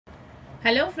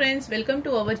Hello friends, welcome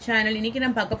to our channel. இன்னைக்கு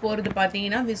நம்ம பார்க்க போறது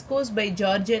பாத்தீங்கன்னா viscose by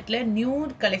Georgette new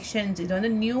collections. இது வந்து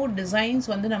new designs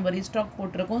வந்து நம்ம ரீஸ்டாக்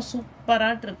போட்டுருக்கோம். சூப்பரா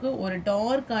இருக்கு. ஒரு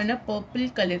டார்க்கான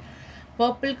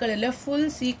purple கலர்ல full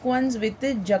sequence with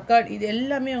jacquard. இது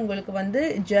எல்லாமே உங்களுக்கு வந்து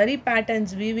ஜரி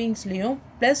patterns weavingsலயும்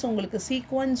plus உங்களுக்கு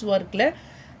sequence workல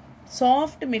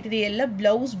soft material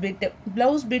blouse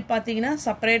bit பாத்தீங்கன்னா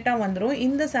செப்பரேட்டா வந்துரும்.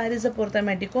 இந்த sarees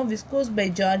பொறுத்தமட்டிக்கும் viscose by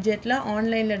Georgette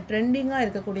ஆன்லைன்ல ட்ரெண்டிங்கா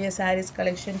இருக்கக்கூடிய sarees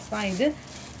collections தான் இது.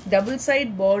 டபுள்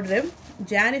சைடு border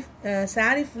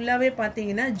saree ஃபுல்லாவே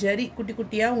பாத்தீங்கன்னா ஜரி குட்டி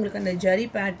குட்டியா உங்களுக்கு அந்த ஜரி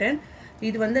pattern.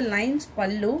 இது வந்து lines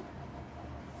பல்லு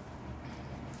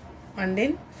and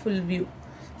then full view.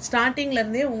 ஸ்டார்டிங்ல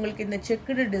இருந்தே உங்களுக்கு இந்த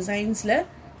செக்குடு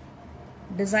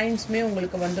designs में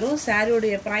உங்களுக்கு வந்துரும். saree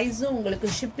உடைய price உங்களுக்கு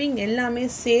shipping எல்லாமே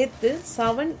சேர்த்து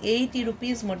 780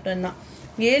 rupees மட்டும் தான்.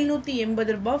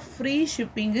 780 ரூபாய் free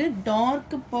shipping. dark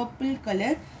purple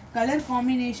color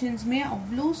combinations में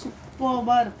அவ்ளோ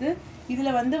சூப்பர்பா இருக்கு.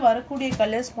 இதுல வந்து வரக்கூடிய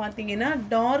கலர்ஸ் பாத்தீங்கன்னா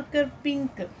darker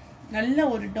pink, நல்ல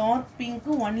ஒரு dark pink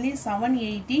only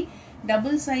 780.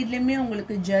 டபுள் சைடுலமே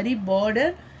உங்களுக்கு zari border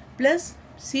plus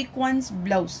sequence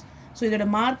blouse. so இதோட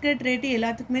மார்க்கெட் ரேட்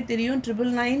எல்லாத்துக்குமே தெரியும்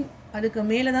 999. அதுக்கு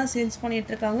மேல தான் சேல்ஸ்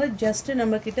பண்ணிட்டு இருக்காங்க. ஜஸ்ட்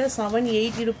நம்ம கிட்ட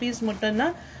 780 rupees மட்டும்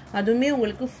தான். அதுமே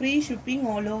உங்களுக்கு free shipping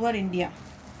all over India.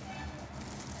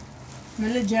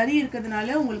 நல்ல ஜரி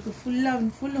இருக்கிறதுனால உங்களுக்கு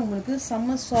ஃபுல் உங்களுக்கு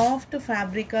செம்ம சாஃப்ட்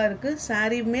ஃபேப்ரிக்கா இருக்கு.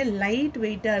 சாரீமே லைட்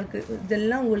வெயிட்டா இருக்கு.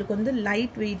 இதெல்லாம் உங்களுக்கு வந்து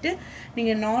லைட் வெயிட்.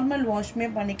 நீங்க நார்மல் வாஷ்மே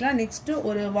பண்ணிக்கலாம். நெக்ஸ்ட்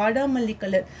ஒரு வாடாமல்லி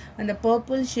கலர், அந்த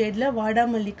பர்பிள் ஷேட்ல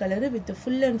வாடாமல்லி colour with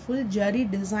full and full zari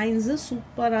designs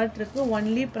சூப்பரா இருக்கு.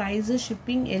 ஒன்லி பிரைஸ்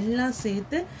ஷிப்பிங் எல்லாம்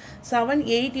சேர்த்து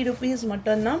 780 rupees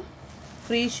மட்டும் தான்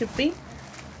ஃப்ரீ ஷிப்பிங்.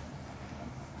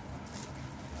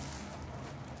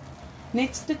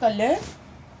 நெக்ஸ்ட் கலர்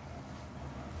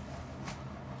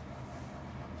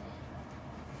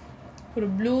ஒரு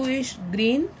bluish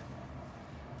green,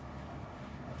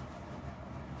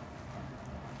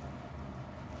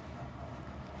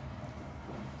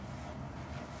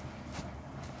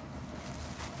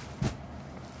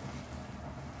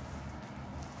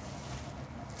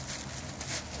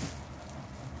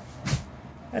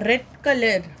 red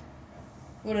color,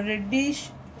 ஒரு reddish.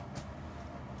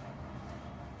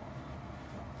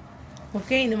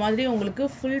 ஓகே, இந்த மாதிரி உங்களுக்கு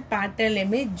ஃபுல்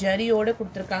பேட்டர்ன்லயே ஜரியோட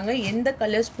கொடுத்திருக்காங்க. எந்த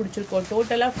கலர்ஸ் பிடிச்சிருக்கோ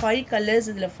டோட்டலா 5 கலர்ஸ்.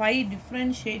 இதுல 5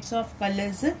 டிஃபரண்ட் ஷேட்ஸ் ஆஃப்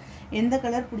கலர்ஸ். எந்த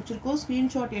கலர் பிடிச்சிருக்கோ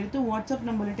ஸ்கிரீன்ஷாட் எடுத்து வாட்ஸ்அப்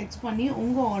நம்பர்ல டெக்ஸ்ட் பண்ணி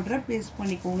உங்க ஆர்டரை பிளேஸ்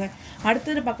பண்ணிக்கோங்க.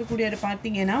 அடுத்து பார்க்கக்கூடியது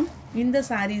பாத்தீங்கன்னா இந்த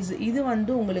sarees. இது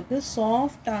வந்து உங்களுக்கு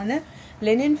சாஃப்டான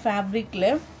Lenin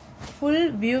ஃபேப்ரிக்ல full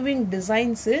viewing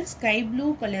designs sky blue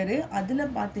colour. அதுல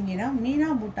பாத்தீங்கன்னா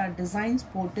மீனா பூட்டா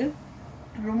டிசைன்ஸ் போட்டு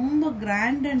ரொம்ப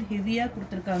கிராண்ட் அண்ட் ஹெவியா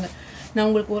கொடுத்திருக்காங்க. நான்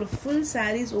உங்களுக்கு ஒரு ஃபுல்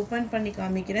sarees ஓபன் பண்ணி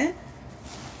காமிக்கிறேன்.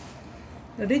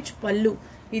 ரிச் பல்லு.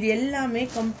 இது எல்லாமே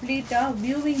கம்ப்ளீட்டா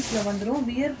வியூவிங்ஸ்ல வந்துரும்.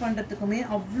 வியர் பண்றதுக்குமே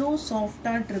அவ்ளோ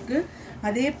சாஃப்ட்டா இருக்கு.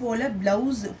 அதே போல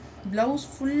பிளவுஸ்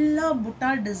ஃபுல்லா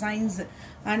புட்டா டிசைன்ஸ்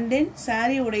அண்ட் தென்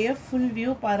saree உடைய ஃபுல்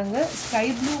வியூ பாருங்க. ஸ்கை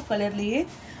ப்ளூ கலர்லயே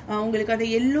உங்களுக்கு அந்த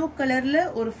yellow கலர்ல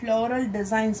ஒரு floral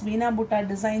designs, மீனா பூட்டா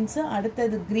டிசைன்ஸ்,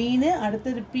 அடுத்தது green,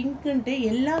 அடுத்தது பிங்க்ன்ட்டு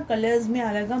எல்லா கலர்ஸ்மே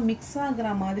அழகா மிக்ஸ்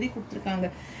ஆகுற மாதிரி கொடுத்திருக்காங்க.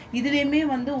 இதுலயுமே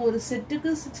வந்து ஒரு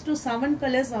செட்டுக்கு 6 to 7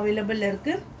 கலர்ஸ் அவைலபிள்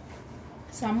இருக்கு.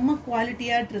 செம்ம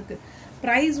குவாலிட்டியா இருக்கு.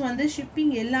 பிரைஸ் வந்து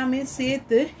ஷிப்பிங் எல்லாமே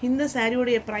சேர்த்து இந்த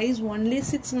சாரியோட பிரைஸ் ஒன்லி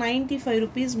 695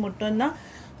 rupees மட்டும் தான்.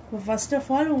 ஃபர்ஸ்ட் ஆஃப்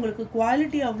ஆல் உங்களுக்கு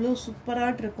குவாலிட்டி அவ்வளோ சூப்பரா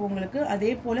இருக்கு உங்களுக்கு. அதே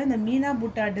போல இந்த மீனா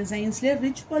பூட்டா டிசைன்ஸ்ல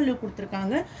ரிச் பல்லு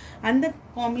கொடுத்திருக்காங்க. அந்த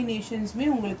காம்பினேஷன்ஸ்மே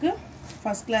உங்களுக்கு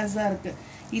ஃபர்ஸ்ட் கிளாஸா இருக்கு.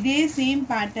 இதே சேம்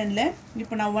பேட்டர்ன்ல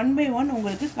இப்போ நான் 1 by 1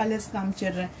 உங்களுக்கு கலர்ஸ்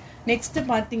காமிச்சிடுறேன். நெக்ஸ்ட்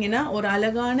பாத்தீங்கன்னா ஒரு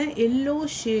அழகான எல்லோ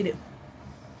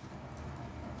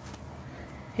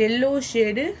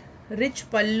ஷேடு ரிச்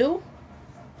பல்லு,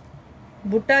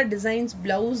 புட்டா designs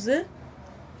blouse,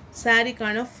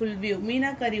 சாரிக்கான full view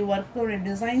meenakari ஒர்க்கோட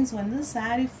designs வந்து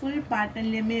சாரி ஃபுல்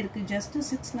பேட்டர்ன்லயுமே இருக்கு. ஜஸ்ட்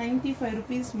 695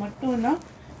 rupees மட்டும் தான்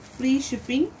free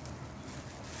shipping.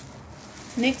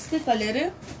 Next colour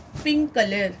pink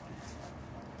colour.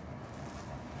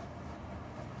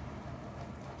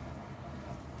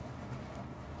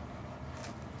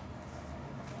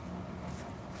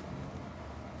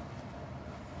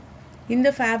 இந்த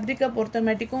ஃபேப்ரிக்கை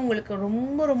பொறுத்தமட்டிக்கும் உங்களுக்கு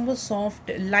ரொம்ப சாஃப்ட்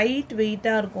லைட்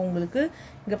வெயிட்டா இருக்கும் உங்களுக்கு.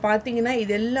 இங்க பாத்தீங்கன்னா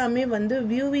இது எல்லாமே வந்து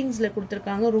வியூவிங்ஸ்ல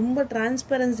கொடுத்திருக்காங்க. ரொம்ப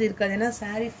டிரான்ஸ்பரன்சி இருக்காது. ஏன்னா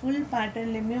saree ஃபுல்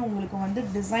பேட்டர்ன்லயுமே உங்களுக்கு வந்து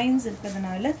டிசைன்ஸ்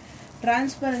இருக்கிறதுனால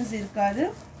டிரான்ஸ்பரன்சி இருக்காது.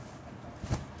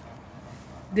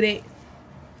 Grey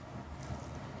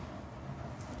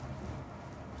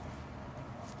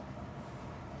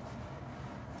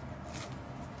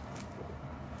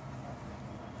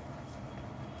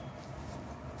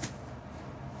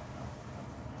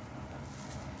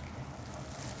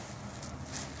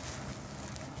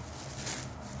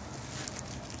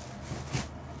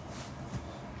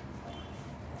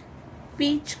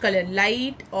peach color,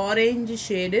 light orange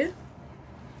shade.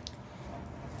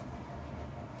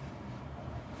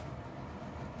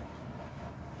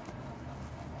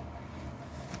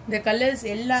 The colors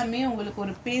எல்லாமே உங்களுக்கு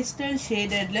ஒரு pastel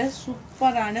shadedல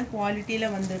சூப்பரான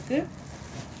குவாலிட்டில வந்திருக்கு.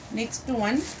 Next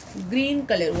one green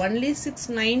color, only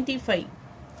 695.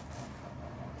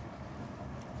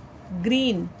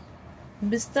 Green,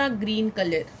 pista green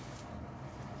color.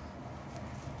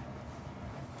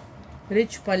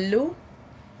 Rich pallu,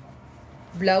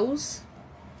 blouse.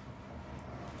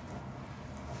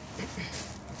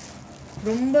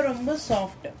 ரொம்ப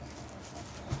soft.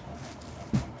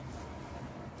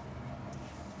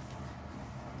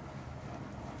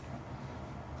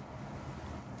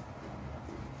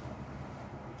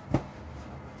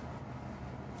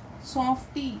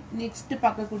 Softy next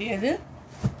பார்க்கக்கூடியது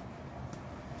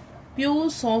pure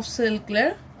soft silkல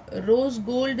rose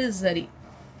gold zari.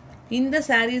 இந்த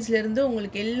sareesல இருந்து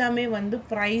உங்களுக்கு எல்லாமே வந்து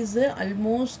price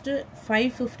almost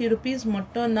 550 rupees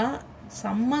மட்டும் தான்.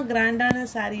 செம்ம கிராண்டான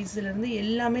sareesல இருந்து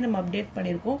எல்லாமே நம்ம அப்டேட்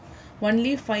பண்ணிருக்கோம்.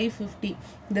 only 550.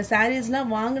 இந்த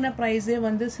sareesலாம் வாங்குன price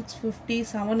வந்து 650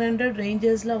 700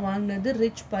 rangesல வாங்குனது.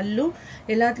 rich pallu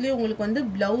எல்லாத்துலயும் உங்களுக்கு வந்து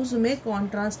blouseமே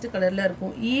contrast கலர்ல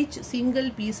இருக்கும். each single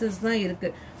pieces தான்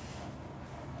இருக்கு.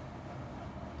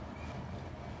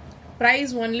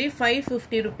 Price only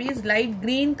 550 rupees. Light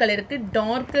green color க்கு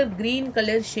darker green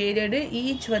color shaded.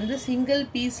 each வந்து single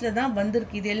pieceல தான்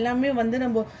வந்திருக்கு. இது எல்லாமே வந்து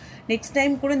நம்ம next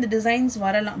time கூட இந்த designs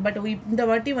வரலாம். பட் இந்த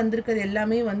வாட்டி வந்திருக்கிறது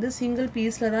எல்லாமே வந்து single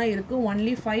pieceல தான் இருக்கு.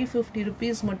 only 550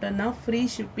 rupees மட்டும் தான். free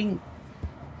shipping.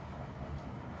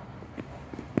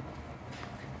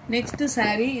 Next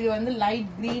saree இது வந்து light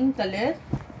green color.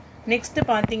 Next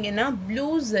பாத்தீங்கன்னா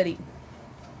blue zari.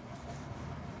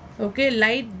 Okay,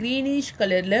 light greenish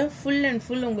colorல full and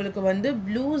full உங்களுக்கு வந்து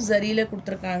blue zariல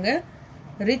கொடுத்திருக்காங்க.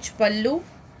 rich pallu.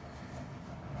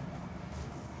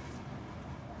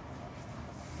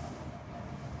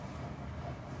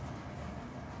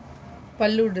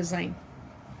 pallu design.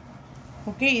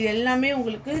 Okay, இது எல்லாமே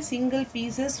உங்களுக்கு single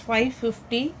pieces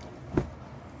 550.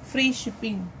 free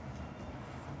shipping.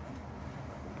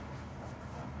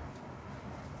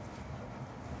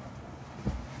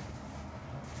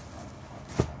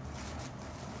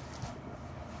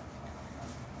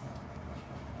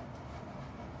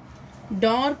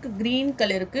 dark green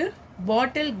color க்கு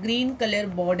bottle green color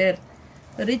border.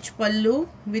 rich pallu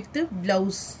with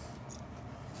blouse.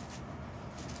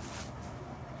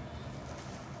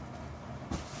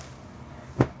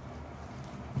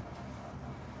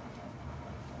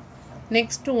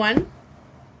 Next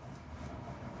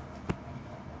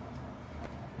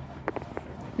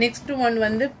one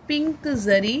வந்து pink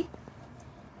zari,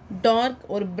 dark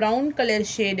or brown color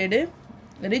shaded.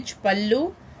 rich pallu,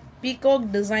 peacock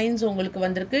designs உங்களுக்கு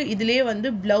வந்திருக்கு. இதிலே வந்து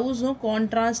blouseம்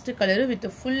contrast color with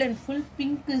full and full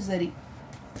pink zari.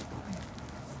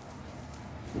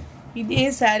 இதே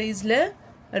sareesல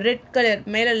red color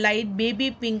மேல light baby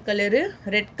pink color,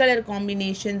 red color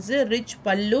combinations, rich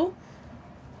pallu.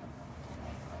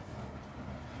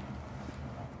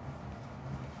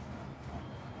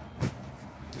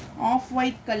 off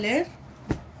white color,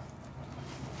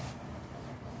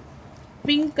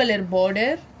 pink color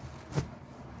border,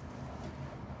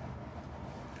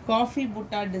 coffee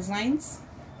butta designs,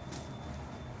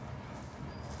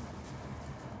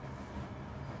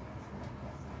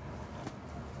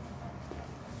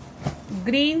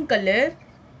 green color.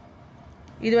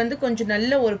 இது வந்து கொஞ்சம்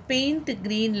நல்ல ஒரு paint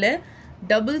greenல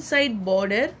double side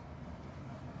border,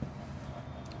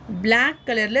 black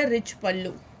colorல rich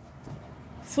pallu.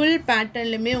 full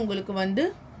patternலமே உங்களுக்கு வந்து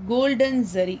golden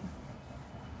zari.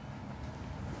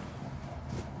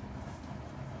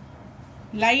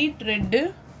 light red,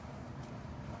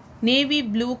 navy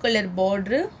blue color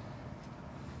border,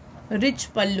 rich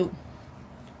pallu.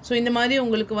 so இந்த மாதிரி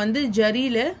உங்களுக்கு வந்து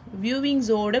ஜரியில viewings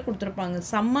ஓட கொடுத்திருப்பாங்க.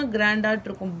 செம்ம கிராண்டா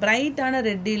இருக்கும். பிரைட்டான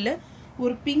ரெட் இல்ல,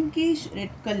 ஒரு pinkish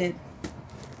red color.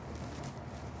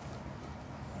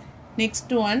 next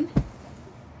one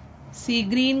sea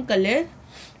green color,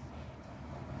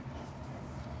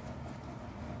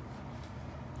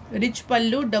 rich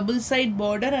pallu, double side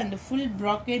border and full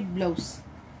brocade blouse.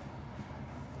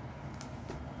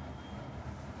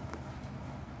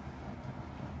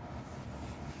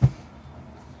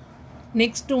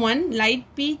 next one light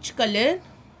peach color,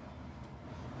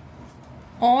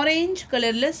 orange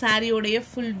colorல saree உடைய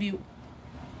full view.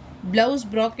 blouse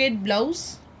brocade blouse,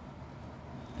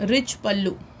 rich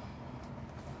pallu.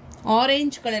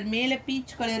 orange color மேல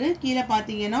peach color, கீழ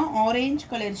பாத்தீங்கன்னா orange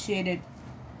color shaded.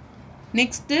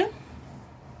 next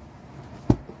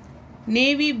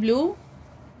navy blue,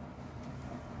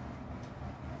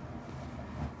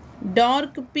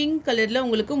 dark pink கலர்ல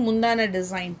உங்களுக்கு முந்தான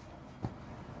design.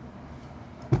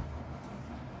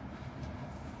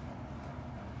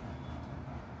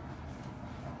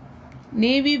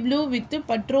 Navy blue with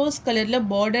பட்ரோஸ் கலர்ல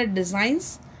border designs.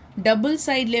 Double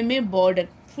சைட்லயுமே border.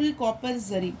 Full copper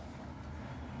zari.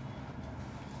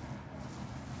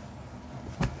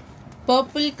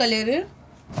 Purple colour.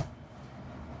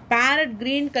 Farad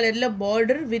green கலர்ல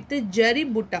border with zari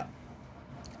புட்டா.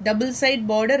 Double side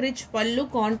border. Rich பல்லு.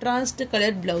 Contrast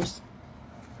colour blouse.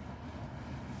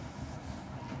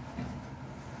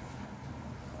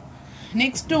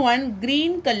 Next one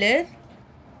green colour.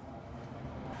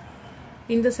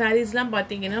 இந்த சாரீஸ்லாம்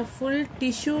பார்த்தீங்கன்னா ஃபுல்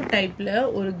டிஷ்யூ டைப்பில்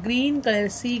ஒரு க்ரீன் கலர்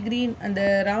சீ green அந்த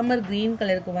ராமர் க்ரீன்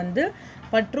கலருக்கு வந்து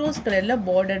பட்ரோஸ் கலரில்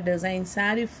border design.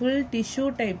 Sari full tissue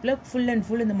டைப்பில் ஃபுல் அண்ட்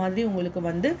ஃபுல் இந்த மாதிரி உங்களுக்கு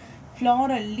வந்து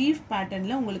ஃப்ளாரல் லீஃப்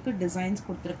பேட்டர்னில் உங்களுக்கு டிசைன்ஸ்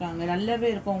கொடுத்துருக்காங்க. நல்லாவே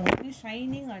இருக்கும். உங்களுக்கு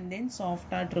ஷைனிங் அண்ட் தென்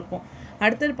சாஃப்டாக இருக்கும்.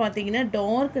 அடுத்தது பார்த்தீங்கன்னா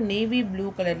dark navy blue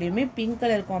கலர்லேயுமே pink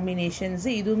colour combinations.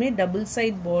 இதுவுமே டபுள்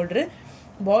சைட் பார்டரு.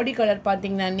 பாடி கலர்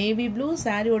பார்த்தீங்கன்னா நேவி ப்ளூ.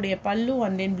 சாரியோடைய பல்லு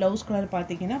அண்ட் தென் ப்ளவுஸ் கலர்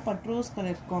பார்த்தீங்கன்னா பட்ரோஸ்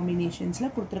கலர்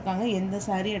காம்பினேஷன்ஸில் கொடுத்துருக்காங்க. எந்த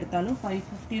சாரீ எடுத்தாலும்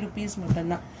 550 rupees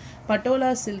மட்டும்தான். Patola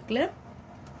சில்கில்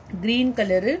green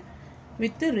colour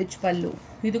with rich பல்லு.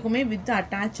 இதுக்குமே வித்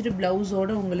அட்டாச்சு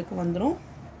ப்ளவுஸோடு உங்களுக்கு வந்துடும்.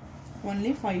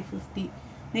 ஒன்லி 550.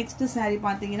 நெக்ஸ்ட் சாரீ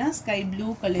பார்த்தீங்கன்னா sky blue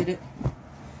colour.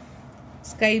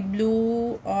 Sky blue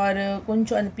R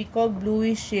கொஞ்சம் அந்த பிகாக்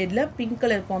ப்ளூயிஷ் ஷேடில் பிங்க்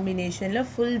கலர் காம்பினேஷனில்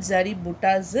full zari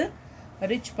புட்டாஸு.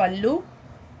 rich pallu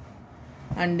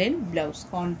and then blouse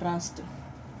contrast.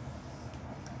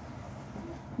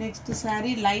 Next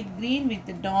saree light green with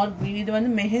dark green. இது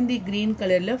வந்து மெஹந்தி green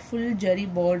கலர்ல full zari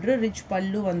border. rich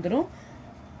pallu வந்துரும்.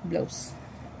 blouse.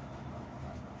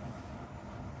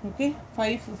 Okay,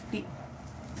 550.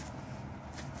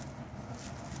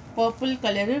 purple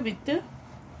color with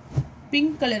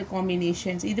pink colour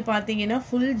combinations. இது பார்த்தீங்கன்னா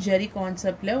full zari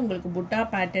கான்செப்டில் உங்களுக்கு புட்டா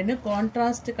பேட்டர்னு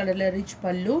கான்ட்ராஸ்ட் கலரில் ரிச்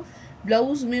பல்லு.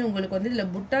 ப்ளவுஸுமே உங்களுக்கு வந்து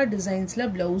இதில் புட்டா டிசைன்ஸில்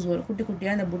ப்ளவுஸ் வரும். குட்டி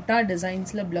குட்டியாக அந்த புட்டா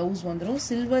டிசைன்ஸில் ப்ளவுஸ் வந்துடும்.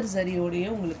 சில்வர் ஜரியோடைய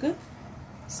உங்களுக்கு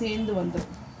சேர்ந்து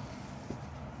வந்துடும்.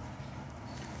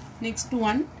 Next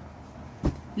one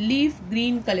leaf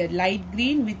green colour. Light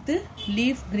green with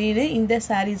leaf green. இந்த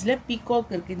சாரீஸில்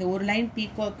பீகாக் இருக்குது. இந்த ஒரு லைன்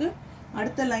பீகாக்கு,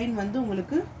 அடுத்த லைன் வந்து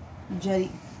உங்களுக்கு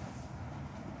zari.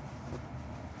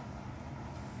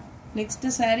 Next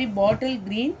sari bottle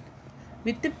green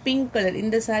with pink colour.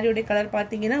 இந்த சாரியோடைய கலர்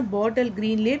பார்த்தீங்கன்னா பாட்டில்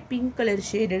கிரீன்லேயே pink colour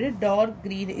shaded dark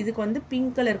green. இதுக்கு வந்து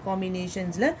பிங்க் கலர்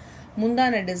காம்பினேஷன்ஸில்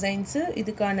முந்தான டிசைன்ஸு.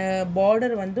 இதுக்கான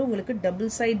பார்டர் வந்து உங்களுக்கு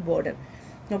double side border.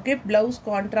 Okay, blouse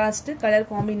contrast colour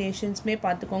காம்பினேஷன்ஸுமே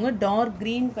பார்த்துக்கோங்க. டார்க்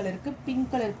கிரீன் கலருக்கு pink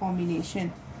colour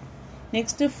combination.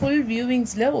 Next full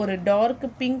வியூவிங்ஸில் ஒரு டார்க்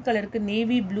பிங்க் கலருக்கு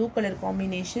நேவி ப்ளூ கலர்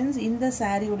காம்பினேஷன்ஸ். இந்த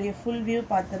சாரியுடைய ஃபுல் வியூ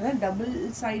பார்த்தோன்னா டபுள்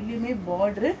சைட்லேயுமே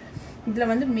பார்டரு. இதில்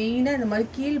வந்து மெயினாக இந்த மாதிரி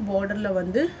கீழ் பார்டரில்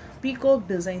வந்து பீகாக்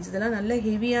டிசைன்ஸ். இதெல்லாம் நல்ல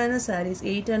ஹெவியான சாரீஸ்.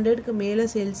 800க்கு மேலே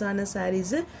சேல்ஸ் ஆன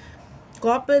சாரீஸு.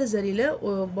 காப்பர் ஜரியில்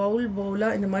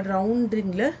பவுலாக இந்த மாதிரி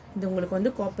ரவுண்டிங்கில் இது உங்களுக்கு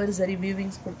வந்து காப்பர் ஜரி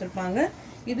வியூவிங்ஸ் கொடுத்துருப்பாங்க.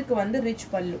 இதுக்கு வந்து ரிச்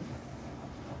பல்லு.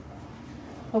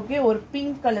 ஓகே, ஒரு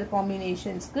pink colour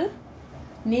காம்பினேஷன்ஸ்க்கு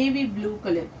navy blue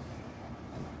colour.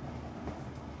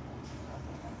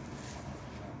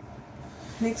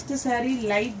 Next sari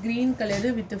light green colour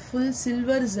with full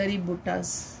silver zari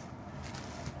buttas.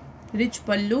 Rich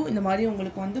பல்லு. இந்த மாதிரி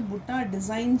உங்களுக்கு வந்து புட்டா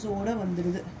டிசைன்ஸோட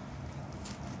வந்துடுது.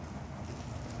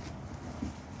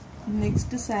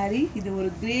 நெக்ஸ்ட் சாரீ இது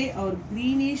ஒரு கிரே ஒரு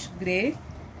கிரீனிஷ் கிரே.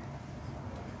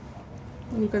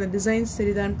 உங்களுக்கு அந்த டிசைன்ஸ்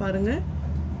சரிதான்னு பாருங்க.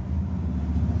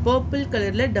 பர்பிள்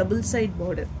கலர்ல டபுள் சைட்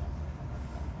பார்டர்.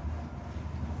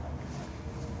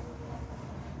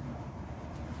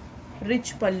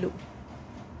 ரிச் பல்லு.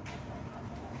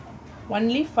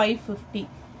 ஒன்லி 550.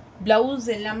 பிளவுஸ்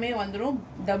எல்லாமே வந்துடும்.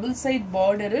 Double side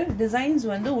border. டிசைன்ஸ்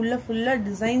வந்து உள்ள ஃபுல்லா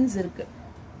டிசைன்ஸ் இருக்கு.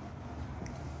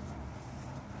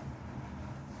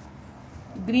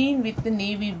 Green with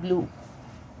navy blue.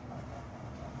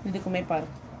 இதுக்குமே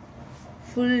பாருங்க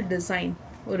ஃபுல் டிசைன்.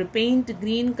 ஒரு பெயிண்ட்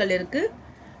கிரீன் கலருக்கு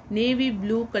நேவி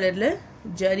ப்ளூ கலர்ல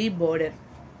zari border.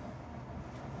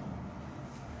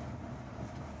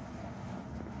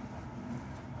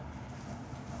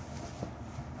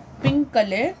 Pink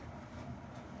colour,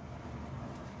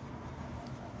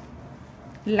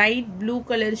 light blue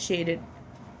color shaded.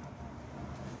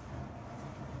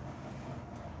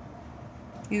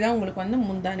 இதான் உங்களுக்கு வந்து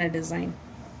முந்தான டிசைன்.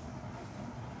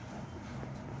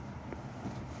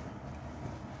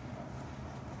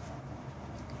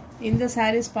 இந்த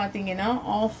sarees பாத்தீங்கன்னா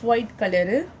ஆஃப் ஒயிட்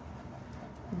கலரு,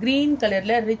 கிரீன்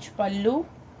கலர்ல ரிச் பல்லு,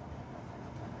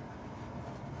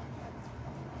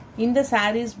 இந்த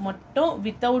sarees மட்டும்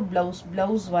வித்தவுட்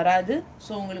ப்ளவுஸ் வராது.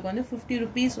 ஸோ உங்களுக்கு வந்து 50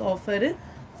 rupees ஆஃபரு,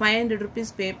 500 rupees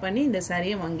பே பண்ணி இந்த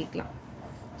சாரியை வாங்கிக்கலாம்.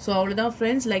 ஸோ அவ்வளோதான்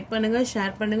ஃப்ரெண்ட்ஸ். லைக் பண்ணுங்கள்,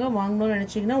 ஷேர் பண்ணுங்கள். வாங்கணும்னு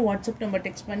நினச்சிங்கன்னா வாட்ஸ்அப் நம்பர்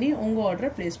டெக்ஸ்ட் பண்ணி உங்கள்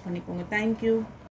ஆர்டரை ப்ளேஸ் பண்ணிக்கோங்க. தேங்க்யூ.